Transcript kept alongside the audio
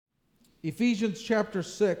Ephesians chapter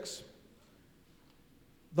 6.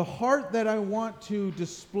 The heart that I want to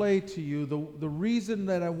display to you, the reason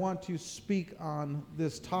that I want to speak on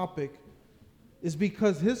this topic is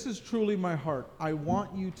because this is truly my heart. I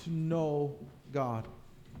want you to know God.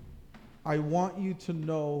 I want you to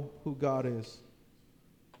know who God is.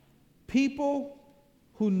 People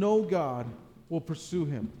who know God will pursue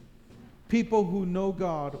Him. People who know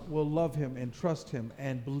God will love Him and trust Him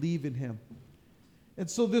and believe in Him. And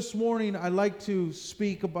so this morning I'd like to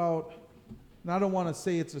speak about, and I don't want to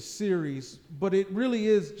say it's a series, but it really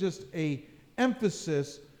is just an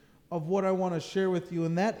emphasis of what I want to share with you,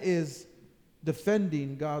 and that is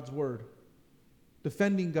defending God's Word.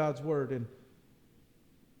 Defending God's Word. And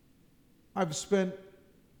I've spent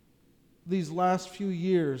these last few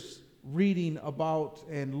years reading about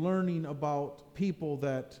and learning about people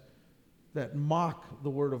that mock the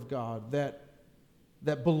Word of God, that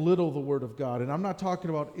belittle the Word of God. And I'm not talking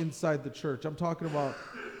about inside the church. I'm talking about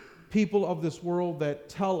people of this world that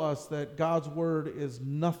tell us that God's Word is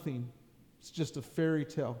nothing. It's just a fairy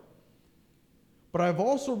tale. But I've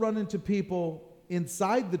also run into people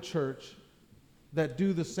inside the church that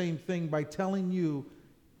do the same thing by telling you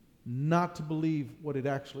not to believe what it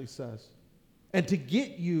actually says, and to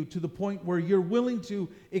get you to the point where you're willing to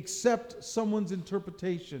accept someone's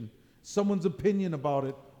interpretation, someone's opinion about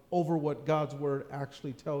it over what God's Word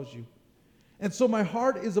actually tells you. And so my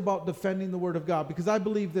heart is about defending the Word of God, because I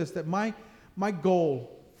believe this, that my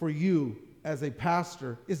goal for you as a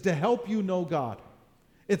pastor is to help you know God.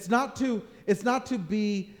 It's not to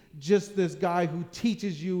be just this guy who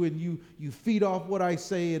teaches you and you feed off what I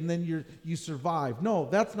say and then you survive. No,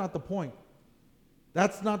 that's not the point.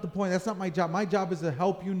 That's not the point. That's not my job. My job is to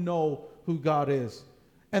help you know who God is.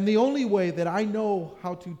 And the only way that I know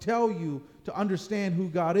how to tell you to understand who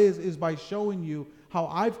God is by showing you how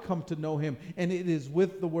I've come to know Him, and it is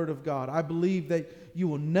with the Word of God. I believe that you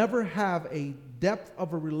will never have a depth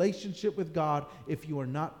of a relationship with God if you are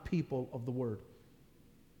not people of the Word.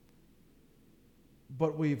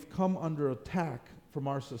 But we've come under attack from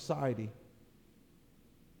our society.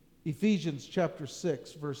 Ephesians chapter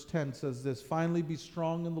 6, verse 10 says this: "Finally be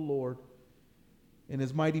strong in the Lord, in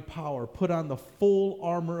His mighty power. Put on the full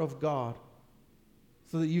armor of God,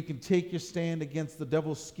 so that you can take your stand against the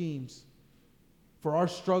devil's schemes. For our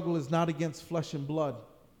struggle is not against flesh and blood,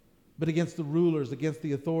 but against the rulers, against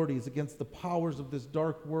the authorities, against the powers of this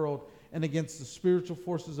dark world, and against the spiritual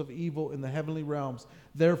forces of evil in the heavenly realms.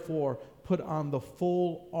 Therefore, put on the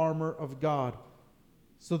full armor of God,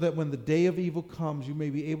 so that when the day of evil comes, you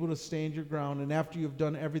may be able to stand your ground. And after you have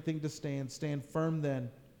done everything to stand firm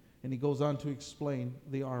then." And he goes on to explain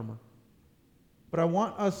the armor. But I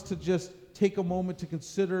want us to just take a moment to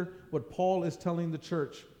consider what Paul is telling the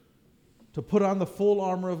church. To put on the full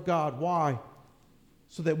armor of God. Why?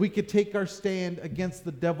 So that we could take our stand against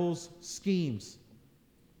the devil's schemes.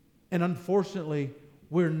 And unfortunately,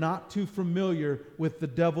 we're not too familiar with the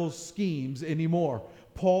devil's schemes anymore.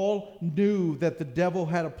 Paul knew that the devil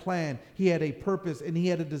had a plan, he had a purpose, and he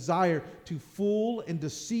had a desire to fool and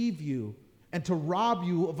deceive you and to rob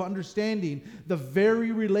you of understanding the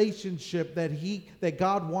very relationship that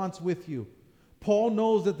God wants with you. Paul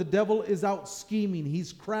knows that the devil is out scheming.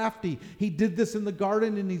 He's crafty. He did this in the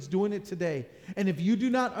garden, and he's doing it today. And if you do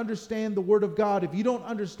not understand the Word of God, if you don't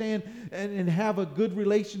understand and have a good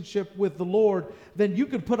relationship with the Lord, then you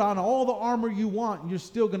can put on all the armor you want, and you're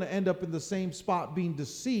still going to end up in the same spot, being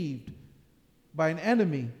deceived by an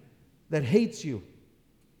enemy that hates you.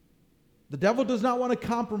 The devil does not want to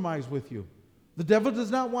compromise with you. The devil does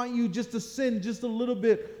not want you just to sin just a little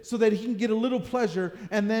bit so that he can get a little pleasure,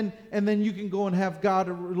 and then you can go and have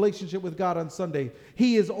a relationship with God on Sunday.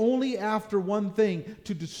 He is only after one thing: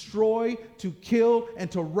 to destroy, to kill, and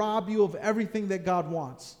to rob you of everything that God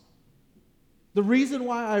wants. The reason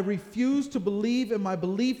why I refuse to believe in my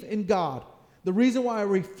belief in God, the reason why I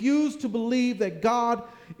refuse to believe that God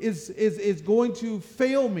is going to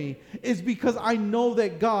fail me, is because I know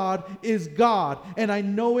that God is God, and I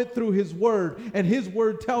know it through His Word. And His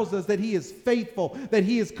Word tells us that He is faithful, that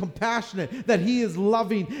He is compassionate, that He is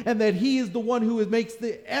loving, and that He is the one who makes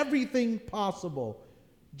everything possible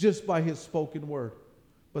just by His spoken word.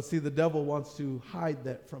 But see, the devil wants to hide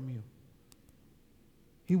that from you.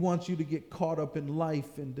 He wants you to get caught up in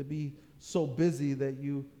life and to be so busy that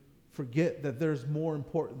you forget that there's more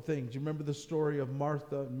important things. You remember the story of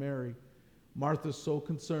Martha and Mary. Martha's so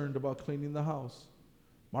concerned about cleaning the house.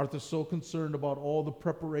 Martha's so concerned about all the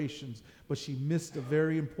preparations, but she missed a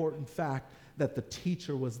very important fact, that the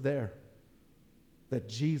teacher was there, that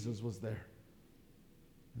Jesus was there.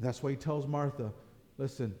 And that's why he tells Martha,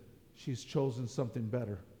 listen, she's chosen something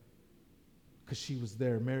better. because she was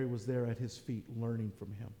there. Mary was there at his feet learning from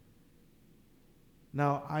him.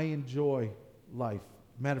 Now, I enjoy life.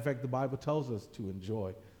 Matter of fact, the Bible tells us to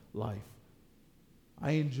enjoy life.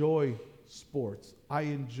 I enjoy sports. I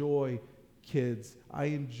enjoy kids. I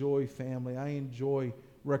enjoy family. I enjoy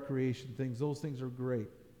recreation things. Those things are great.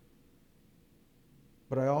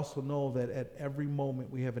 But I also know that at every moment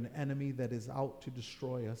we have an enemy that is out to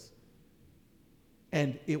destroy us.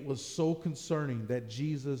 And it was so concerning that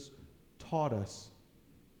Jesus taught us,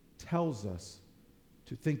 tells us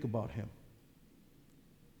to think about him.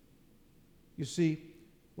 You see,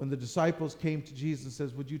 when the disciples came to Jesus and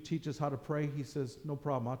says, "Would you teach us how to pray?" He says, "No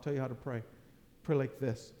problem. I'll tell you how to pray. Pray like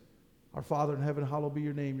this. Our Father in heaven, hallowed be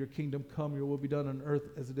your name. Your kingdom come. Your will be done on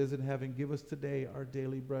earth as it is in heaven. Give us today our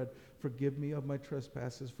daily bread. Forgive me of my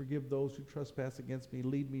trespasses. Forgive those who trespass against me.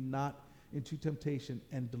 Lead me not into temptation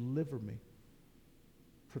and deliver me.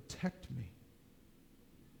 Protect me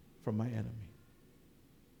from my enemy."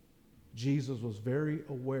 Jesus was very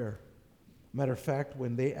aware. Matter of fact,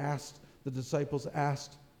 when the disciples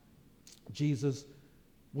asked Jesus,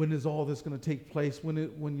 "When is all this going to take place? When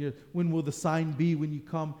will the sign be when you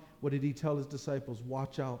come?" What did he tell his disciples?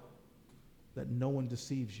 "Watch out that no one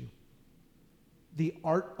deceives you." The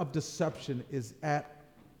art of deception is at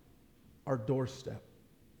our doorstep.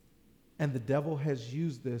 And the devil has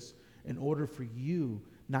used this in order for you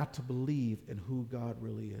not to believe in who God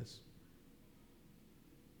really is.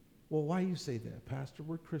 "Well, why you say that, Pastor?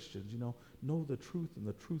 We're Christians, know the truth, and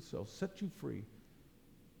the truth shall set you free."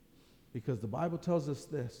 Because the Bible tells us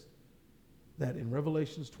this, that in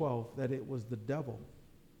Revelations 12, that it was the devil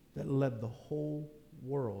that led the whole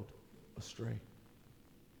world astray.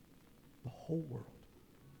 The whole world.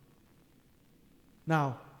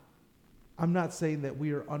 Now, I'm not saying that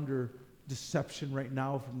we are under deception right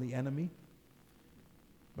now from the enemy,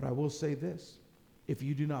 but I will say this. If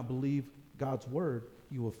you do not believe God's word,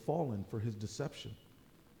 you have fallen for his deception,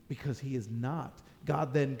 because he is not.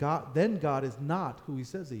 God is not who he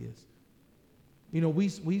says he is.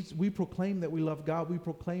 We proclaim that we love God. We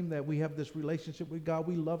proclaim that we have this relationship with God.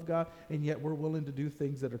 We love God, and yet we're willing to do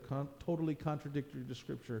things that are totally contradictory to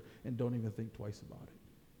Scripture and don't even think twice about it.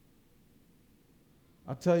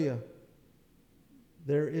 I'll tell you,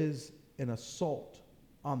 there is an assault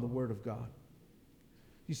on the Word of God.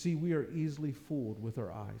 You see, we are easily fooled with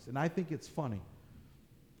our eyes. And I think it's funny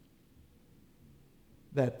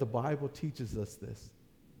that the Bible teaches us this,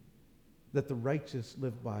 that the righteous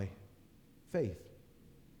live by faith,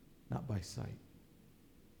 not by sight.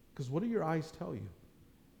 Because what do your eyes tell you?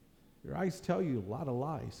 Your eyes tell you a lot of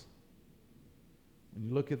lies. When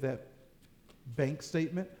you look at that bank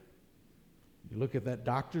statement, you look at that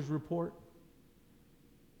doctor's report,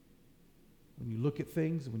 when you look at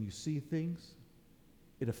things, when you see things,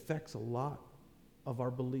 it affects a lot of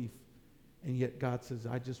our belief. And yet God says,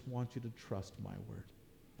 "I just want you to trust my word.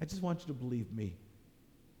 I just want you to believe me.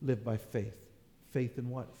 Live by faith." Faith in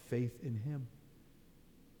what? Faith in him.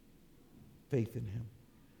 Faith in him.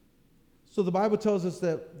 So the Bible tells us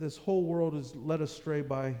that this whole world is led astray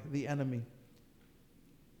by the enemy.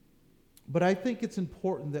 But I think it's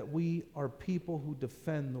important that we are people who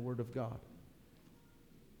defend the word of God.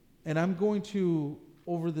 And I'm going to,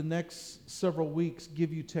 over the next several weeks,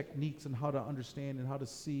 give you techniques on how to understand and how to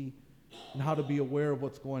see and how to be aware of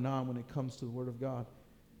what's going on when it comes to the word of God.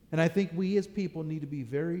 And I think we as people need to be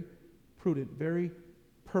very prudent, very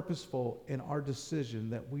purposeful in our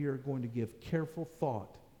decision that we are going to give careful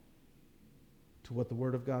thought to what the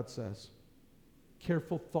Word of God says.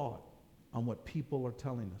 Careful thought on what people are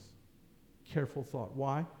telling us. Careful thought.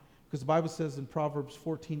 Why? Because the Bible says in Proverbs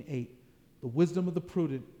 14:8, the wisdom of the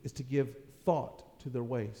prudent is to give thought to their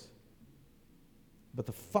ways. But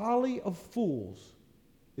the folly of fools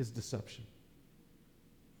is deception.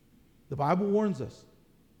 The Bible warns us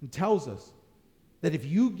and tells us that if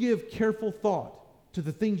you give careful thought to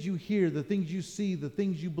the things you hear, the things you see, the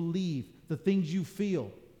things you believe, the things you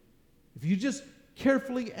feel, if you just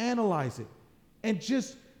carefully analyze it and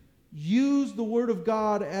just use the Word of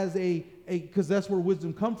God as because that's where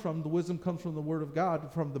wisdom comes from. The wisdom comes from the Word of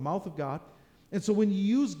God, from the mouth of God. And so when you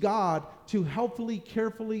use God to helpfully,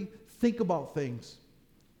 carefully think about things,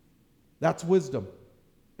 that's wisdom.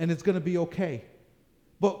 And it's going to be okay.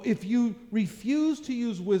 But if you refuse to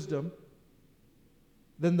use wisdom,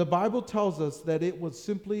 then the Bible tells us that it would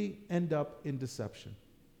simply end up in deception.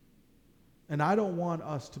 And I don't want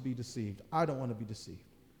us to be deceived. I don't want to be deceived.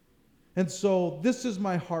 And so this is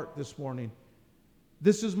my heart this morning.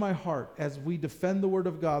 This is my heart. As we defend the Word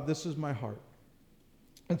of God, this is my heart.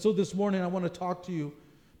 And so this morning I want to talk to you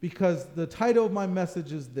because the title of my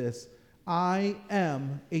message is this: I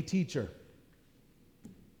am a teacher.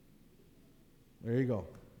 There you go.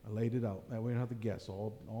 I laid it out. That way you don't have to guess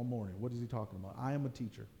all morning. What is he talking about? I am a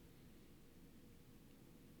teacher.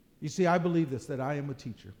 You see, I believe this, that I am a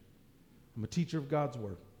teacher. I'm a teacher of God's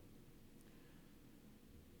Word.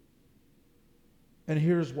 And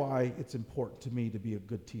here's why it's important to me to be a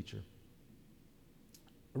good teacher.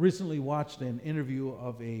 I recently watched an interview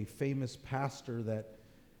of a famous pastor that,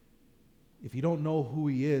 if you don't know who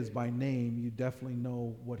he is by name, you definitely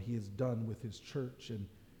know what he has done with his church, and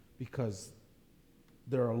because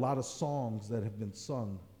there are a lot of songs that have been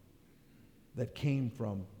sung that came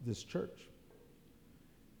from this church.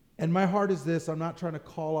 And my heart is this: I'm not trying to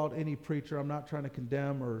call out any preacher. I'm not trying to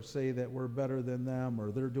condemn or say that we're better than them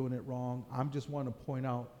or they're doing it wrong. I'm just want to point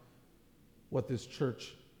out what this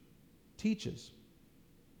church teaches.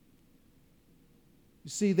 You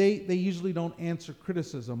see, they usually don't answer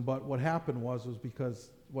criticism, but what happened was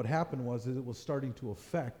it was starting to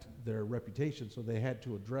affect their reputation, so they had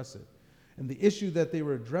to address it. And the issue that they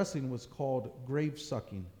were addressing was called grave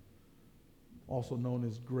sucking, also known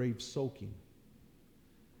as grave soaking.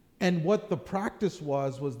 And what the practice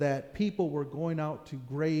was that people were going out to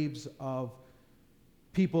graves of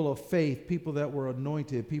people of faith, people that were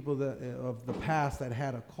anointed, people that of the past that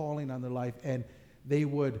had a calling on their life, and they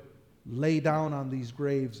would lay down on these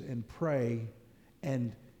graves and pray,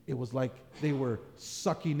 and it was like they were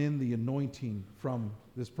sucking in the anointing from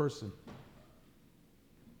this person.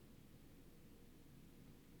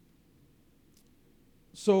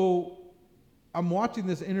 So I'm watching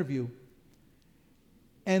this interview,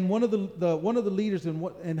 and one of the leaders,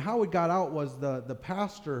 and how it got out was the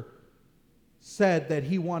pastor said that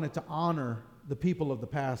he wanted to honor the people of the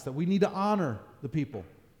past, that we need to honor the people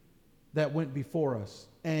that went before us.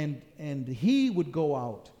 And he would go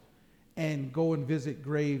out and go and visit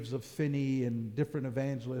graves of Finney and different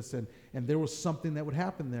evangelists, and there was something that would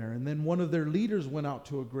happen there. And then one of their leaders went out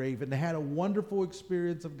to a grave, and they had a wonderful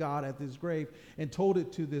experience of God at this grave and told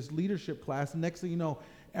it to this leadership class. And next thing you know,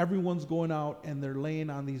 everyone's going out and they're laying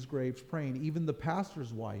on these graves praying. Even the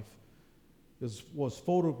pastor's wife was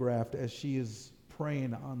photographed as she is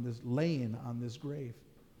laying on this grave.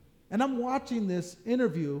 And I'm watching this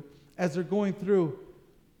interview as they're going through.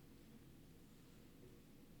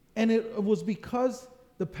 And it was because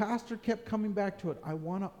the pastor kept coming back to it. I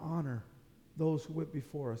want to honor those who went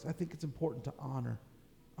before us. I think it's important to honor.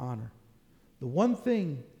 The one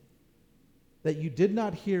thing that you did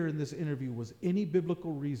not hear in this interview was any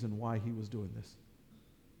biblical reason why he was doing this.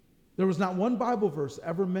 There was not one Bible verse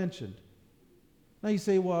ever mentioned. Now you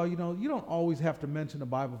say, well, you don't always have to mention a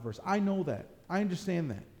Bible verse. I know that. I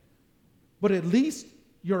understand that. But at least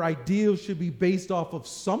your ideals should be based off of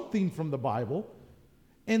something from the Bible.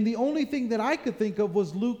 And the only thing that I could think of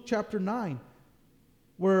was Luke chapter 9,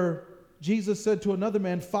 where Jesus said to another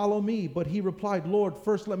man, "Follow me." But he replied, "Lord,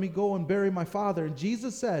 first let me go and bury my father." And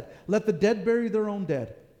Jesus said, "Let the dead bury their own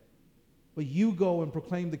dead, but you go and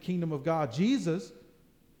proclaim the kingdom of God." Jesus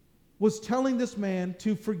was telling this man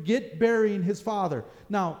to forget burying his father.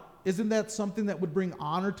 Now, isn't that something that would bring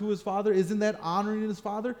honor to his father? Isn't that honoring his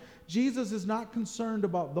father? Jesus is not concerned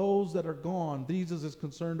about those that are gone. Jesus is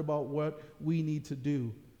concerned about what we need to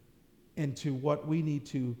do, and to what we need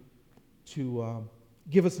to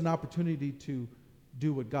give us an opportunity to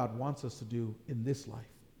do what God wants us to do in this life.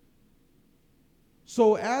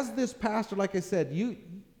 So as this pastor, like I said,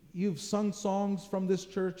 you've sung songs from this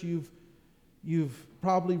church. You've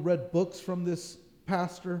probably read books from this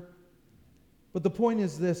pastor. But the point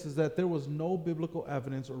is this, is that there was no biblical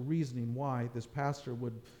evidence or reasoning why this pastor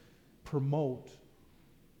would promote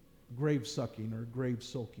grave sucking or grave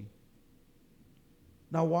soaking.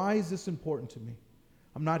 Now, why is this important to me?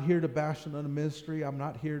 I'm not here to bash on a ministry. I'm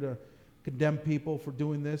not here to condemn people for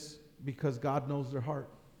doing this, because God knows their heart.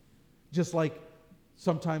 Just like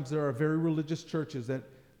sometimes there are very religious churches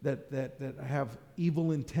that have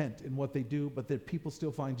evil intent in what they do, but that people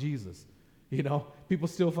still find Jesus. People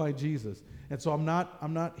still find Jesus. And so I'm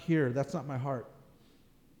not here. That's not my heart.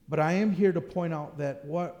 But I am here to point out that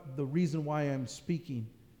the reason why I'm speaking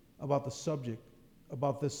about this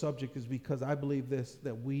subject is because I believe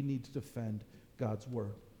that we need to defend God's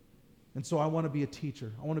word. And so I want to be a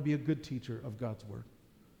teacher. I want to be a good teacher of God's word.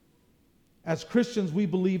 As Christians, we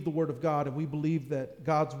believe the word of God, and we believe that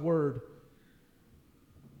God's word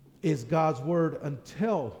is God's word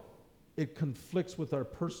until it conflicts with our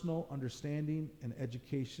personal understanding and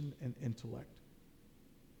education and intellect.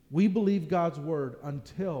 We believe God's word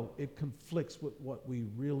until it conflicts with what we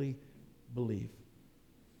really believe.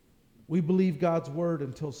 We believe God's word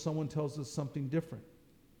until someone tells us something different.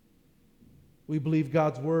 We believe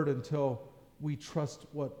God's word until we trust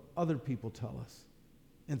what other people tell us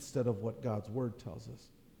instead of what God's word tells us.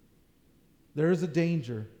 There is a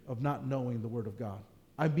danger of not knowing the Word of God.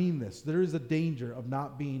 I mean this. There is a danger of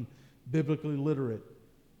not being biblically literate,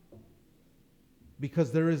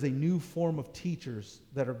 because there is a new form of teachers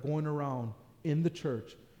that are going around in the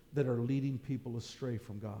church that are leading people astray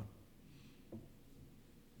from God.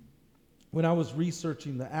 When I was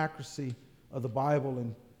researching the accuracy of the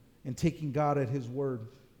Bible and taking God at His word,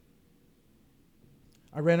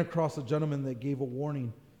 I ran across a gentleman that gave a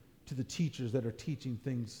warning to the teachers that are teaching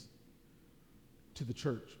things to the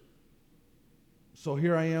church. So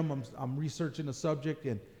here I am, I'm researching a subject,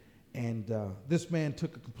 and this man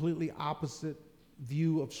took a completely opposite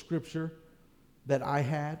view of Scripture that I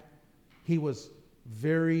had. He was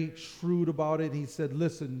very shrewd about it. He said,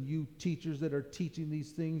 listen, you teachers that are teaching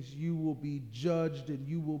these things, you will be judged and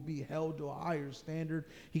you will be held to a higher standard.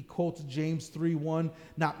 He quotes James 3:1,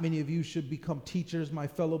 not many of you should become teachers, my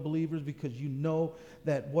fellow believers, because you know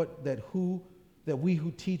that we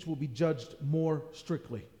who teach will be judged more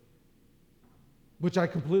strictly. Which I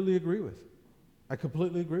completely agree with. I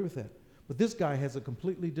completely agree with that. But this guy has a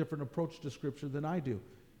completely different approach to Scripture than I do.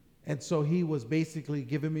 And so he was basically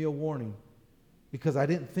giving me a warning, because I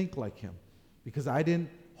didn't think like him, because I didn't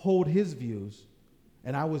hold his views,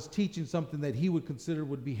 and I was teaching something that he would consider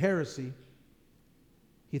would be heresy.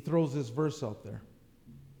 He throws this verse out there.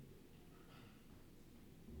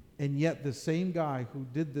 And yet the same guy who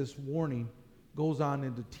did this warning goes on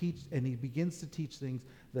and to teach, and he begins to teach things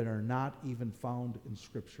that are not even found in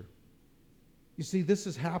Scripture. You see, this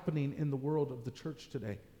is happening in the world of the church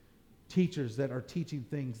today. Teachers that are teaching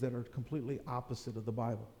things that are completely opposite of the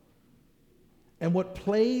Bible. And what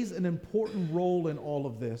plays an important role in all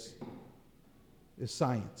of this is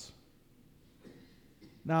science.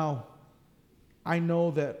 Now, I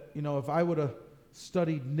know that, if I would have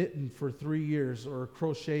studied knitting for 3 years or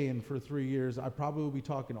crocheting for 3 years, I probably would be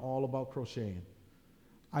talking all about crocheting.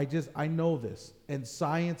 I know this. And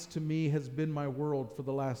science to me has been my world for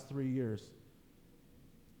the last 3 years.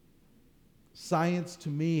 Science to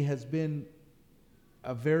me has been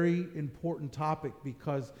a very important topic,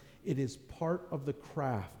 because it is part of the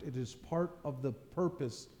craft. It is part of the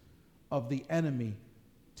purpose of the enemy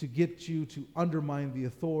to get you to undermine the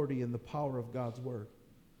authority and the power of God's word.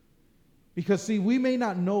 Because, see, we may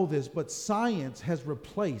not know this, but science has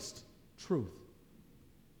replaced truth.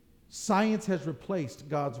 Science has replaced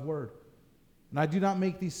God's word. And I do not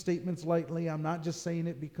make these statements lightly. I'm not just saying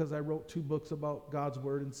it because I wrote 2 books about God's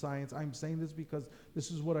word and science. I'm saying this because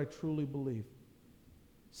this is what I truly believe.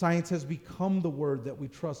 Science has become the word that we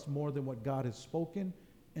trust more than what God has spoken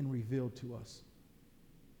and revealed to us.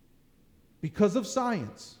 Because of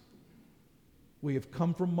science, we have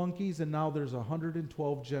come from monkeys, and now there's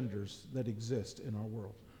 112 genders that exist in our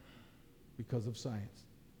world because of science.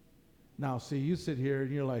 Now, see, you sit here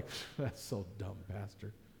and you're like, that's so dumb,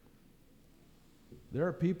 Pastor. There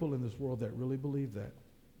are people in this world that really believe that.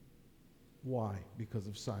 Why? Because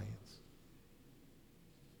of science.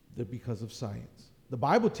 They're because of science. The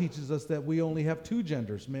Bible teaches us that we only have 2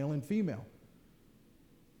 genders, male and female.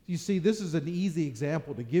 You see, this is an easy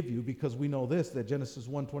example to give you, because we know this, that Genesis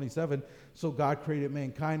 1:27, so God created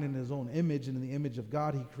mankind in his own image, and in the image of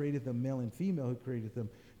God he created them, male and female, he created them.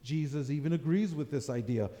 Jesus even agrees with this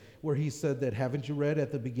idea, where he said that, haven't you read,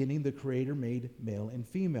 at the beginning the Creator made male and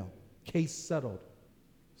female. Case settled.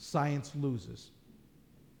 Science loses.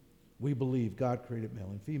 We believe God created male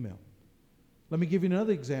and female. Let me give you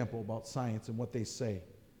another example about science and what they say.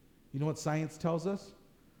 You know what science tells us?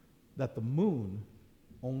 That the moon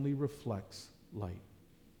only reflects light.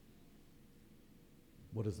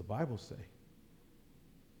 What does the Bible say?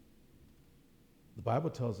 The Bible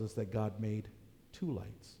tells us that God made 2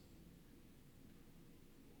 lights.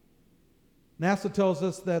 NASA tells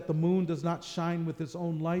us that the moon does not shine with its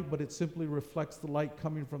own light, but it simply reflects the light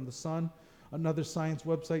coming from the sun. Another science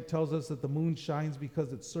website tells us that the moon shines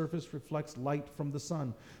because its surface reflects light from the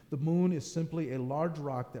sun. The moon is simply a large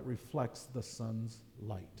rock that reflects the sun's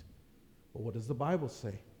light. But what does the Bible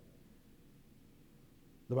say?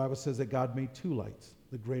 The Bible says that God made 2 lights,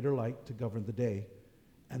 the greater light to govern the day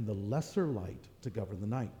and the lesser light to govern the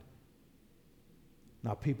night.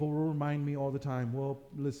 Now, people will remind me all the time, well,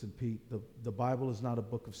 listen, Pete, the Bible is not a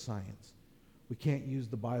book of science. We can't use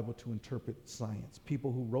the Bible to interpret science.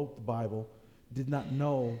 People who wrote the Bible did not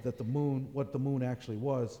know that the moon, what the moon actually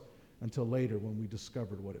was, until later when we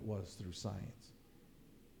discovered what it was through science.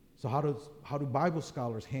 So how do Bible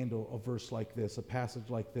scholars handle a verse like this, a passage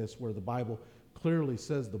like this, where the Bible clearly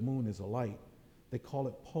says the moon is a light? They call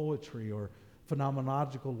it poetry or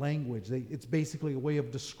phenomenological language. It's basically a way of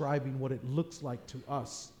describing what it looks like to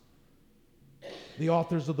us. The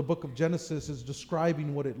authors of the book of Genesis is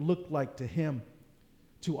describing what it looked like to him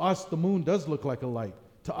To us, the moon does look like a light.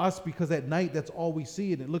 To us, because at night, that's all we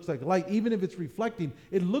see, and it looks like a light. Even if it's reflecting,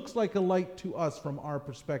 it looks like a light to us from our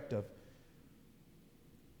perspective.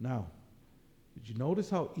 Now, did you notice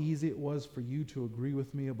how easy it was for you to agree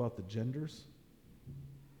with me about the genders?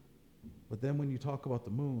 But then when you talk about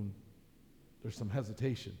the moon, there's some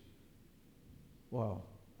hesitation. Well,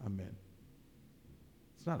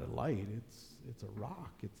 it's not a light, it's a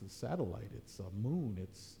rock, it's a satellite, it's a moon,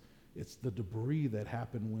 it's the debris that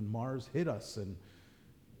happened when Mars hit us. And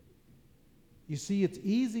you see, it's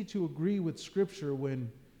easy to agree with Scripture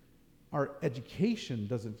when our education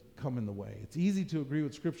doesn't come in the way. It's easy to agree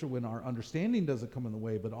with Scripture when our understanding doesn't come in the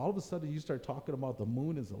way, but all of a sudden you start talking about the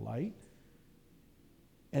moon as a light,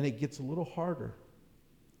 and it gets a little harder.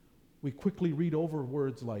 We quickly read over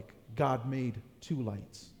words like, God made two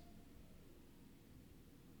lights.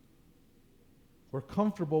 We're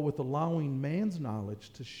comfortable with allowing man's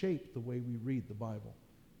knowledge to shape the way we read the Bible.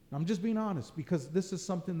 And I'm just being honest, because this is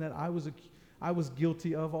something that I was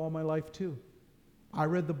guilty of all my life too. I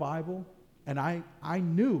read the Bible, and I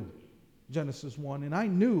knew Genesis 1, and I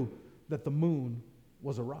knew that the moon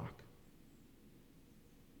was a rock.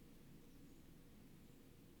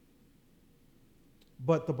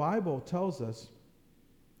 But the Bible tells us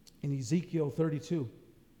in Ezekiel 32,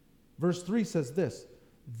 verse 3 says this,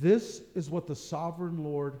 "This is what the sovereign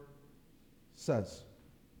Lord says."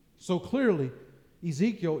 So clearly,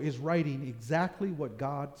 Ezekiel is writing exactly what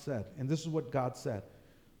God said. And this is what God said.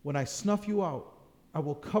 "When I snuff you out, I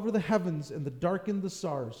will cover the heavens and darken the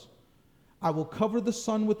stars. I will cover the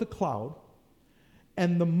sun with a cloud,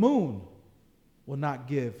 and the moon will not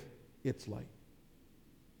give its light."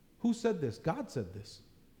 Who said this? God said this.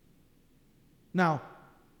 Now,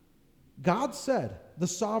 God said, the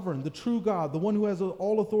sovereign, the true God, the one who has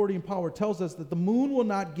all authority and power, tells us that the moon will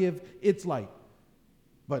not give its light.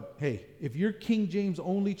 But hey, if you're King James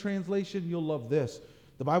only translation, you'll love this.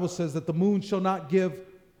 The Bible says that the moon shall not give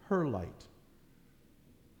her light.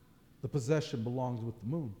 The possession belongs with the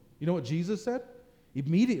moon. You know what Jesus said?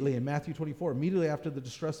 Immediately in Matthew 24, immediately after the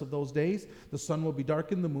distress of those days, the sun will be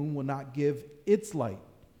darkened, the moon will not give its light.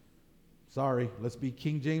 Sorry, let's be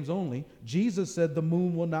King James only. Jesus said the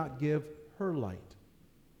moon will not give her light.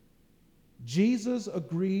 Jesus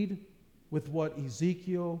agreed with what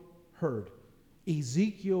Ezekiel heard.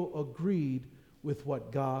 Ezekiel agreed with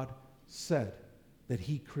what God said, that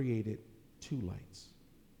he created two lights.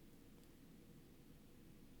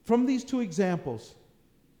 From these two examples,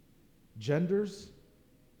 genders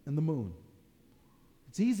and the moon,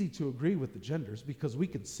 it's easy to agree with the genders because we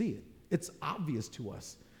can see it. It's obvious to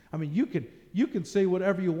us. I mean, you can say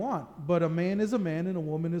whatever you want, but a man is a man and a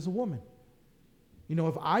woman is a woman. You know,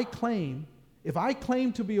 if I claim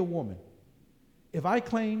to be a woman,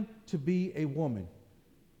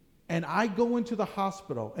 and I go into the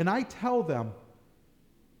hospital and I tell them,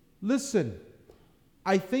 listen,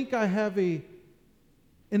 I think I have an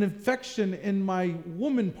infection in my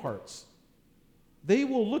woman parts, they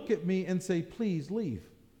will look at me and say, please leave.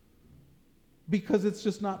 Because it's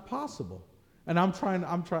just not possible. And I'm trying,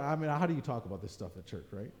 I mean, how do you talk about this stuff at church,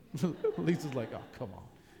 right? Lisa's like, oh, come on.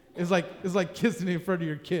 It's like kissing in front of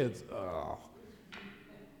your kids. Oh.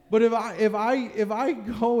 But if I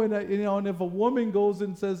go and, and if a woman goes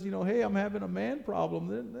and says, hey, I'm having a man problem,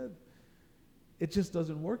 then it just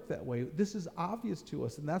doesn't work that way. This is obvious to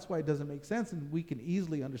us, and that's why it doesn't make sense, and we can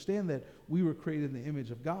easily understand that we were created in the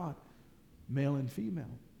image of God, male and female.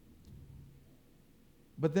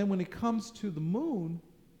 But then when it comes to the moon,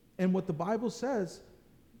 and what the Bible says,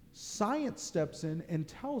 science steps in and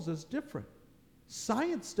tells us different.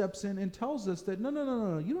 Science steps in and tells us that,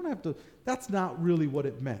 no, you don't have to, that's not really what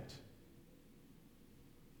it meant.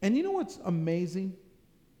 And you know what's amazing?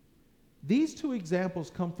 These two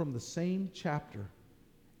examples come from the same chapter,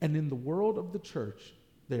 and in the world of the church,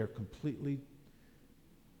 they're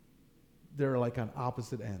like on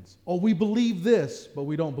opposite ends. Oh, we believe this, but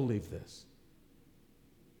we don't believe this.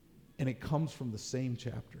 And it comes from the same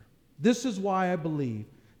chapter. This is why I believe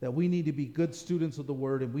that we need to be good students of the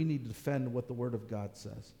Word, and we need to defend what the Word of God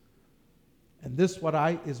says. And this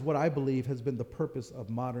is what I believe has been the purpose of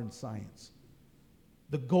modern science.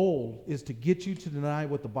 The goal is to get you to deny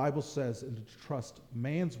what the Bible says and to trust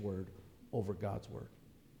man's word over God's word.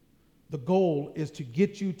 The goal is to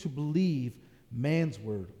get you to believe man's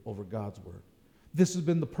word over God's word. This has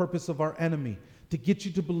been the purpose of our enemy, to get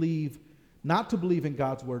you to believe, not to believe in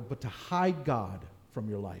God's word, but to hide God from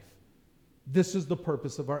your life. This is the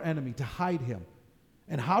purpose of our enemy, to hide him.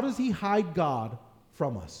 And how does he hide God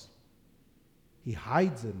from us? He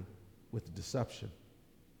hides him with deception.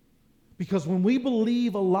 Because when we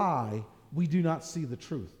believe a lie, we do not see the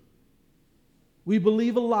truth. We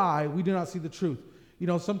believe a lie. We do not see the truth. You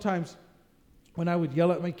know, sometimes when I would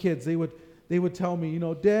yell at my kids, they would tell me, you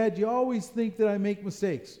know, Dad, you always think that I make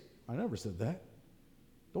mistakes. I never said that.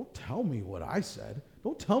 Don't tell me what I said.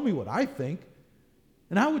 Don't tell me what I think.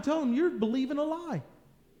 And I would tell them, you're believing a lie.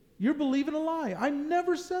 You're believing a lie. I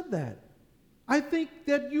never said that. I think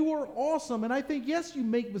that you are awesome. And I think, yes, you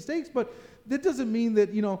make mistakes, but that doesn't mean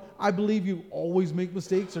that, you know, I believe you always make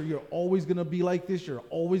mistakes or you're always going to be like this. You're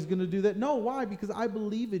always going to do that. No, why? Because I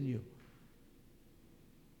believe in you.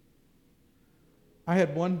 I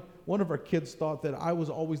had one of our kids thought that I was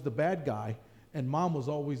always the bad guy and Mom was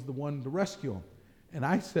always the one to rescue him. And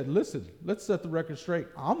I said, listen, let's set the record straight.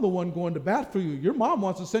 I'm the one going to bat for you. Your mom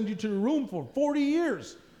wants to send you to your room for 40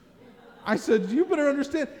 years. I said, you better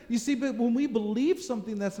understand. You see, but when we believe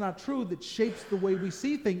something that's not true, that shapes the way we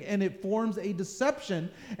see things, and it forms a deception,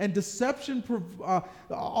 and deception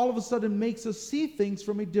all of a sudden makes us see things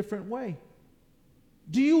from a different way.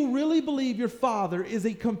 Do you really believe your Father is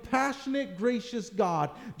a compassionate, gracious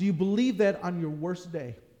God? Do you believe that on your worst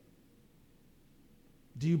day?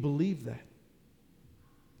 Do you believe that?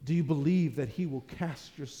 Do you believe that He will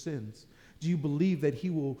cast your sins? Do you believe that He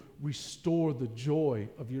will restore the joy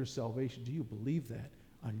of your salvation? Do you believe that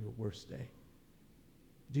on your worst day?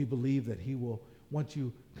 Do you believe that He will, once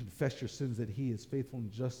you confess your sins, that He is faithful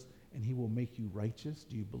and just and He will make you righteous?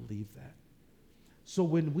 Do you believe that? So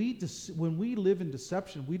when we live in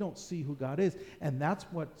deception, we don't see who God is. And that's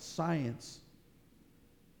what science,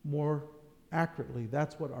 more accurately,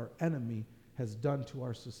 that's what our enemy has done to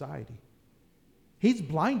our society. He's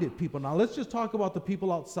blinded people. Now, let's just talk about the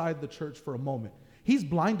people outside the church for a moment. He's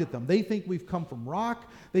blinded them. They think we've come from rock.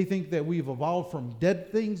 They think that we've evolved from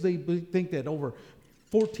dead things. They think that over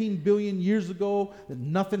 14 billion years ago that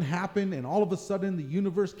nothing happened and all of a sudden the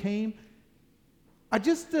universe came. I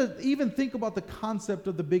just even think about the concept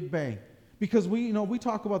of the Big Bang. Because we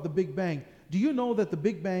talk about the Big Bang. Do you know that the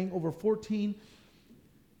Big Bang over 14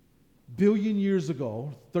 billion years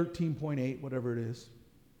ago, 13.8, whatever it is,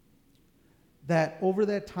 that over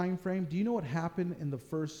that time frame, do you know what happened in the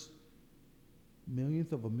first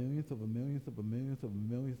millionth of a millionth of a millionth of a millionth of a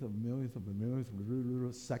millionth of a millionth of a millionth of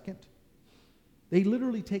a second? They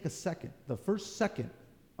literally take a second, the first second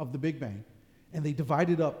of the Big Bang, and they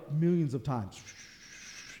divide it up millions of times.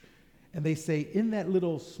 And they say in that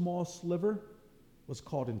little small sliver was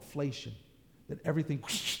called inflation, that everything,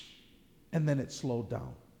 and then it slowed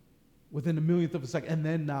down. Within a millionth of a second. And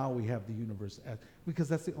then now we have the universe. Because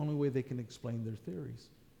that's the only way they can explain their theories,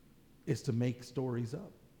 is to make stories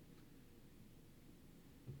up.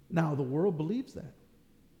 Now, the world believes that.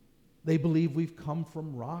 They believe we've come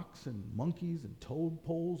from rocks and monkeys and toad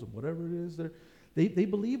poles and whatever it is. They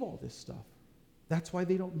believe all this stuff. That's why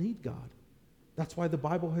they don't need God. That's why the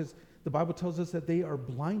Bible tells us that they are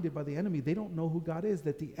blinded by the enemy. They don't know who God is,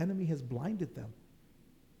 that the enemy has blinded them.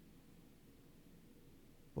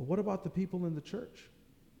 But what about the people in the church?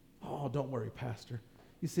 Oh, don't worry, Pastor.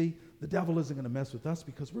 You see, the devil isn't going to mess with us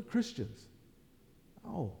because we're Christians.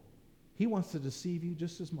 Oh, he wants to deceive you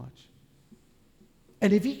just as much.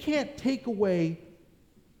 And if he can't take away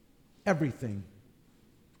everything,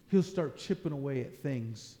 he'll start chipping away at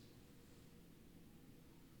things,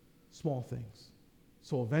 small things.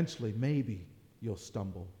 So eventually, maybe you'll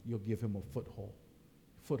stumble. You'll give him a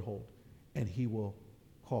foothold, and he will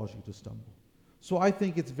cause you to stumble. So I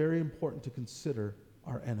think it's very important to consider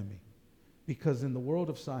our enemy, because in the world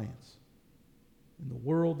of science, in the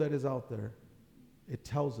world that is out there, it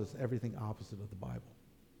tells us everything opposite of the Bible.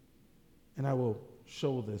 And I will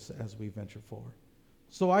show this as we venture forward.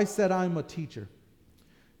 So I said I'm a teacher.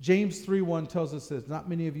 James 3:1 tells us this: not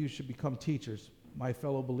many of you should become teachers, my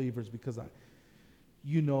fellow believers, because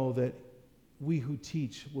you know that we who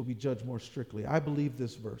teach will be judged more strictly. I believe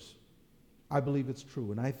this verse. I believe it's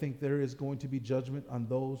true, and I think there is going to be judgment on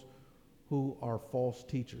those who are false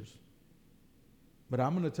teachers. But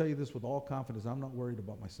I'm going to tell you this with all confidence: I'm not worried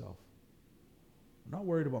about myself. I'm not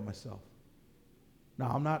worried about myself.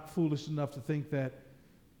 Now, I'm not foolish enough to think that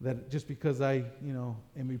just because I,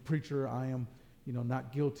 am a preacher, I am,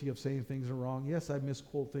 not guilty of saying things are wrong. Yes, I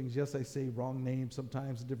misquote things. Yes, I say wrong names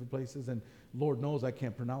sometimes in different places, and Lord knows I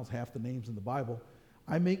can't pronounce half the names in the Bible.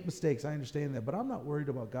 I make mistakes, I understand that, but I'm not worried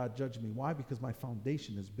about God judging me. Why? Because my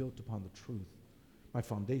foundation is built upon the truth. My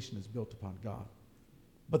foundation is built upon God.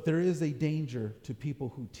 But there is a danger to people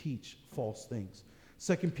who teach false things.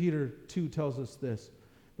 2 Peter 2 tells us this: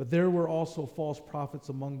 but there were also false prophets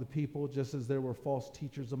among the people, just as there were false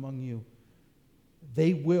teachers among you.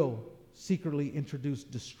 They will secretly introduce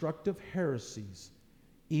destructive heresies,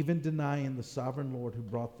 even denying the sovereign Lord who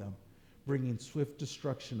brought them, bringing swift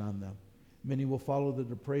destruction on them. Many will follow the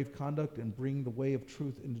depraved conduct and bring the way of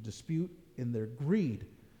truth into dispute. In their greed,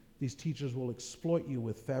 these teachers will exploit you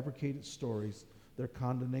with fabricated stories. Their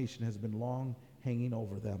condemnation has been long hanging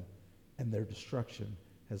over them, and their destruction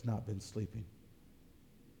has not been sleeping.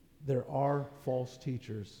 There are false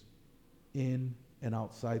teachers in and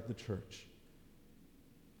outside the church,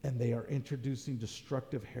 and they are introducing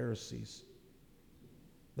destructive heresies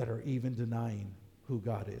that are even denying who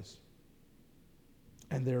God is.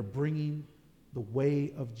 And they're bringing the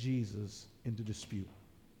way of Jesus into dispute.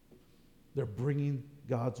 They're bringing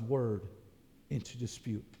God's word into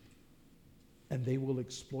dispute. And they will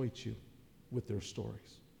exploit you with their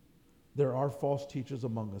stories. There are false teachers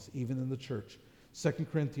among us, even in the church. 2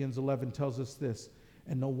 Corinthians 11 tells us this,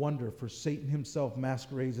 and no wonder, for Satan himself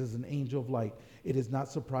masquerades as an angel of light. It is not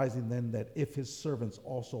surprising then that if his servants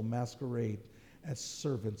also masquerade as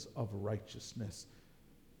servants of righteousness.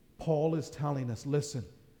 Paul is telling us, listen,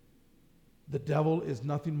 the devil is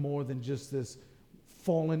nothing more than just this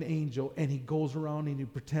fallen angel, and he goes around and he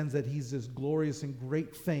pretends that he's this glorious and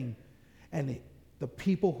great thing. And the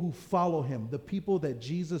people who follow him, the people that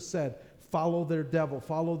Jesus said, follow their devil,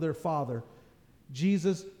 follow their father,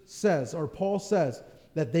 Jesus says, or Paul says,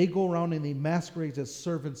 that they go around and they masquerade as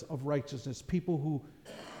servants of righteousness, people who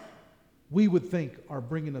we would think are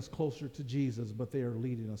bringing us closer to Jesus, but they are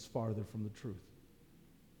leading us farther from the truth.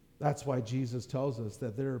 That's why Jesus tells us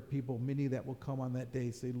that there are people, many that will come on that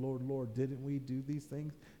day, say, Lord, Lord, didn't we do these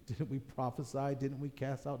things? Didn't we prophesy? Didn't we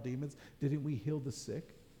cast out demons? Didn't we heal the sick?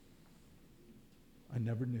 I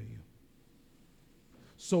never knew you.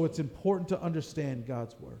 So it's important to understand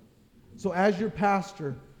God's word. So as your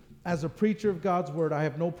pastor, as a preacher of God's word, I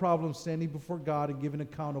have no problem standing before God and giving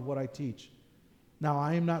account of what I teach. Now,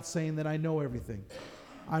 I am not saying that I know everything.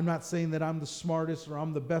 I'm not saying that I'm the smartest or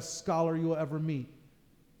I'm the best scholar you'll ever meet.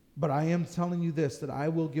 But I am telling you this, that I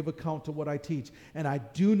will give account to what I teach. And I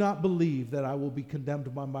do not believe that I will be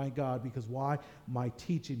condemned by my God. Because why? My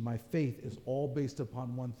teaching, my faith is all based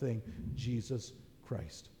upon one thing, Jesus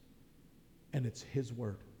Christ. And it's his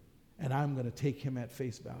word. And I'm going to take him at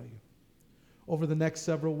face value. Over the next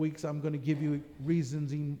several weeks, I'm going to give you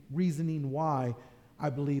reasoning why I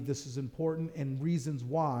believe this is important and reasons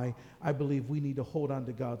why I believe we need to hold on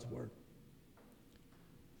to God's word.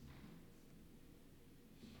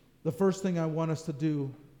 The first thing I want us to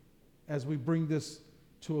do as we bring this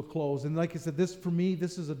to a close, and like I said, this for me,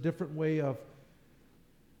 this is a different way of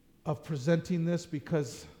presenting this,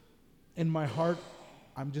 because in my heart,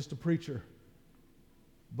 I'm just a preacher.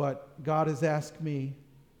 But God has asked me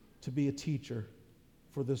to be a teacher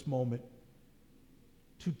for this moment,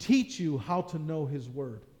 to teach you how to know his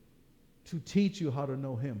word, to teach you how to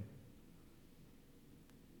know him.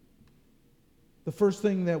 The first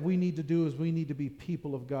thing that we need to do is we need to be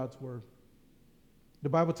people of God's word. The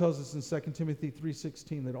Bible tells us in 2 Timothy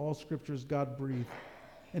 3:16 that all scripture is God-breathed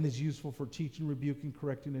and is useful for teaching, rebuking,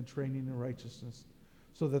 correcting, and training in righteousness,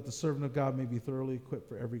 so that the servant of God may be thoroughly equipped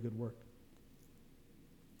for every good work.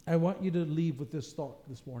 I want you to leave with this thought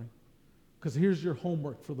this morning, because here's your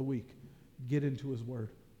homework for the week. Get into his word.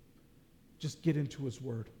 Just get into his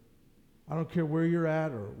word. I don't care where you're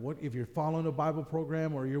at or what, if you're following a Bible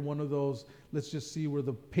program or you're one of those, let's just see where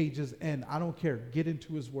the pages end. I don't care. Get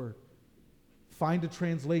into his word. Find a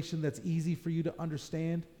translation that's easy for you to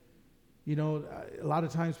understand. You know, a lot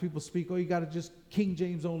of times people speak, oh, you got to just King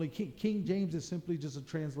James only. King James is simply just a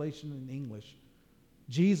translation in English.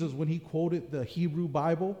 Jesus, when he quoted the Hebrew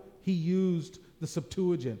Bible, he used the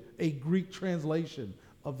Septuagint, a Greek translation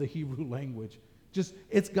of the Hebrew language.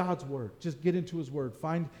 It's God's word. Just get into his word.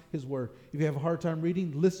 Find his word. If you have a hard time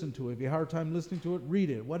reading, listen to it. If you have a hard time listening to it, read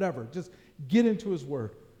it. Whatever. Just get into his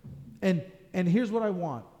word. And here's what I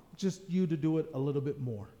want. Just you to do it a little bit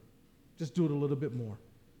more. Just do it a little bit more.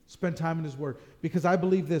 Spend time in his word. Because I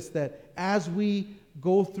believe this, that as we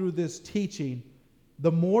go through this teaching,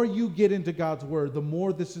 the more you get into God's word, the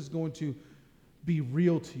more this is going to be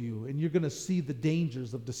real to you. And you're going to see the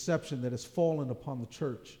dangers of deception that has fallen upon the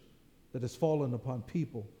church, that has fallen upon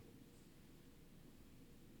people.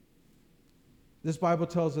 The Bible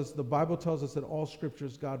tells us that all scripture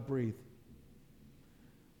is God-breathed.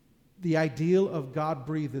 The ideal of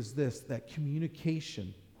God-breathed is this, that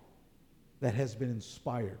communication that has been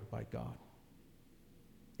inspired by God.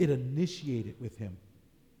 It initiated with him.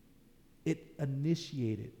 It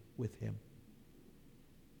initiated with him.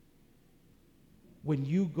 When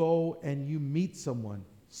you go and you meet someone,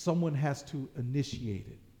 someone has to initiate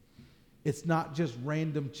it. It's not just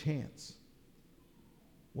random chance.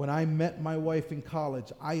 When I met my wife in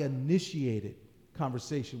college, I initiated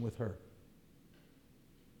conversation with her.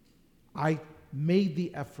 I made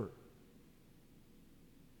the effort.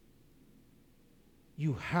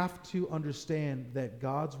 You have to understand that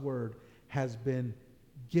God's word has been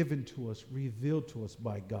given to us, revealed to us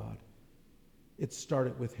by God. It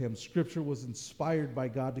started with him. Scripture was inspired by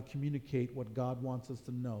God to communicate what God wants us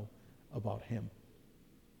to know about him.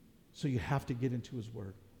 So you have to get into his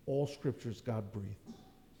word. All scripture is God-breathed.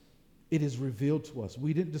 It is revealed to us.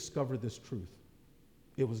 We didn't discover this truth.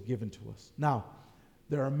 It was given to us. Now,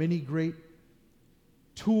 there are many great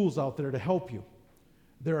tools out there to help you.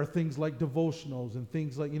 There are things like devotionals and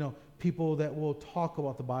things like, people that will talk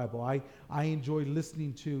about the Bible. I enjoy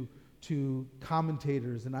listening to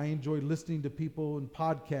commentators, and I enjoy listening to people in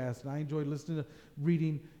podcasts, and I enjoy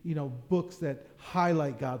reading, books that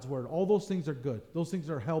highlight God's word. All those things are good. Those things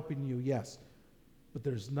are helping you, yes. But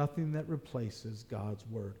there's nothing that replaces God's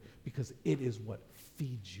word, because it is what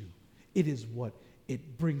feeds you. It is what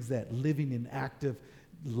it brings that living and active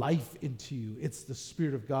life into you. It's the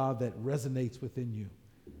Spirit of God that resonates within you.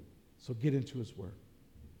 So get into his word.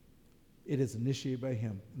 It is initiated by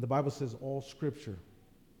him. And the Bible says all scripture.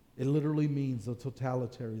 It literally means the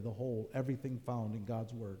totality, the whole, everything found in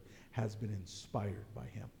God's word has been inspired by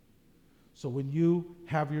him. So when you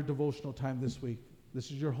have your devotional time this week, this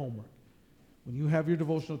is your homework. When you have your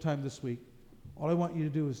devotional time this week, all I want you to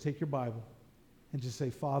do is take your Bible and just say,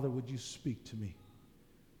 Father, would you speak to me?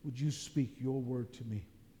 Would you speak your word to me?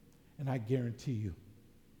 And I guarantee you,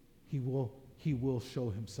 he will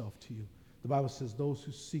show himself to you. The Bible says those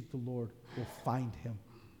who seek the Lord will find him.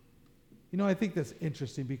 I think that's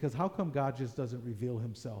interesting, because how come God just doesn't reveal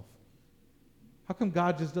himself? How come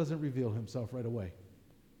God just doesn't reveal himself right away?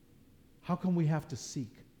 How come we have to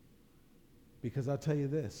seek? Because I'll tell you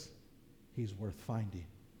this, he's worth finding.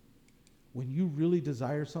 When you really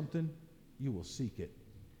desire something, you will seek it.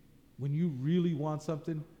 When you really want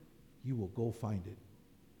something, you will go find it.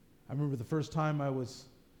 I remember the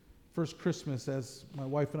first Christmas as my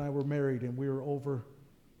wife and I were married, and we were over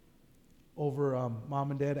Mom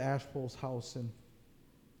and Dad Ashpole's house, and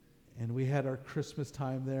we had our Christmas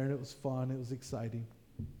time there, and it was fun. It was exciting.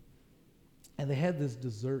 And they had this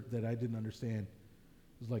dessert that I didn't understand.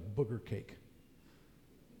 It was like booger cake.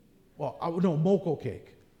 Well, moco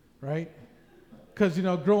cake, right? Because,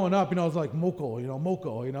 growing up, it was like moco,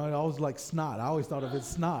 and I was like snot. I always thought of it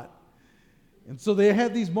snot. And so they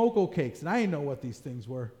had these moco cakes, and I didn't know what these things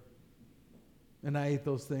were. And I ate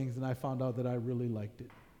those things, and I found out that I really liked it.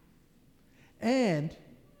 And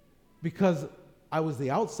because I was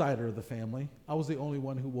the outsider of the family, I was the only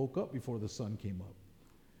one who woke up before the sun came up.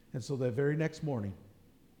 And so that very next morning,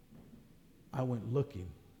 I went looking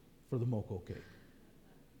for the moco cake.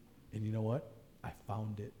 And you know what? I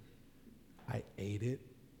found it. I ate it.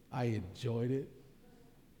 I enjoyed it.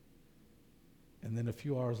 And then a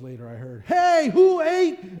few hours later, I heard, hey, who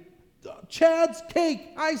ate Chad's cake?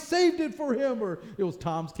 I saved it for him. Or it was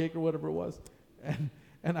Tom's cake or whatever it was.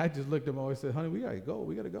 And I just looked at him and I said, honey, we got to go.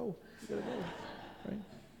 We got to go. Right?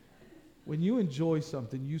 When you enjoy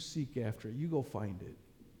something, you seek after it. You go find it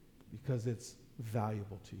because it's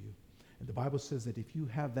valuable to you. And the Bible says that if you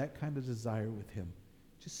have that kind of desire with him,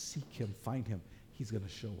 just seek him, find him. He's going to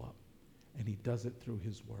show up. And he does it through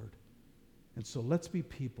his word. And so let's be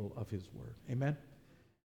people of his word. Amen?